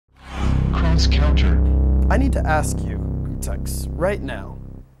Cross counter. I need to ask you, Gootecks, right now,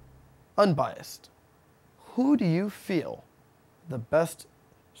 unbiased, who do you feel the best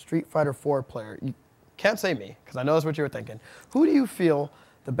Street Fighter 4 player? You can't say me, because I know that's what you were thinking. Who do you feel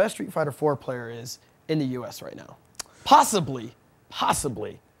the best Street Fighter 4 player is in the US right now? Possibly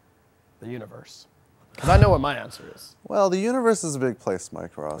the universe. Because I know what my answer is. Well, the universe is a big place,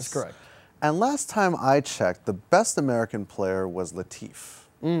 Mike Ross. That's correct. And last time I checked, the best American player was Latif.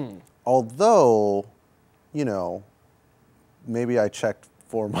 Although, you know, maybe I checked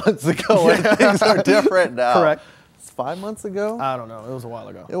 4 months ago and things are different now. Correct. It's 5 months ago? I don't know. It was a while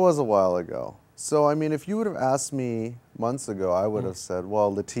ago. It was a while ago. So, I mean, if you would have asked me months ago, I would have said,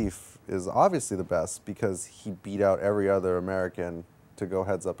 well, Latif is obviously the best because he beat out every other American to go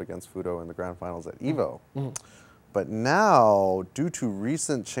heads up against Fudo in the grand finals at EVO. But now, due to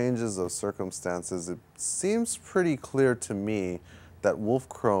recent changes of circumstances, it seems pretty clear to me that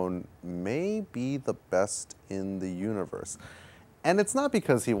Wolfkrone may be the best in the universe. And it's not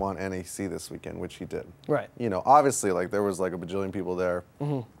because he won NEC this weekend, which he did. Right. You know, obviously, like, there was like a bajillion people there.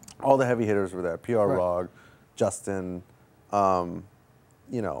 All the heavy hitters were there. PR Rog, Justin, you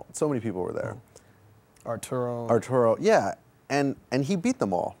know, so many people were there. Arturo, yeah. And he beat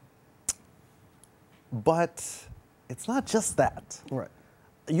them all. But it's not just that. Right.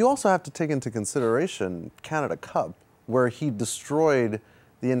 You also have to take into consideration Canada Cup, where he destroyed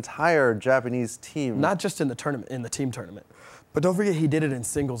the entire Japanese team. Not just in the tournament, in the team tournament, but don't forget he did it in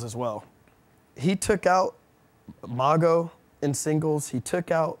singles as well. He took out Mago in singles. He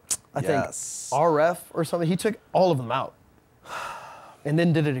took out, I think, RF or something. He took all of them out and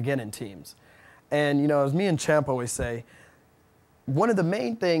then did it again in teams. And, you know, as me and Champ always say, one of the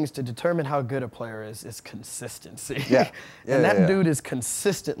main things to determine how good a player is consistency. And that dude is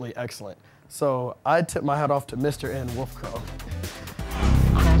consistently excellent. So I tip my hat off to Mr. N. Wolfkrone.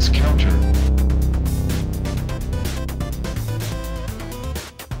 Cross counter.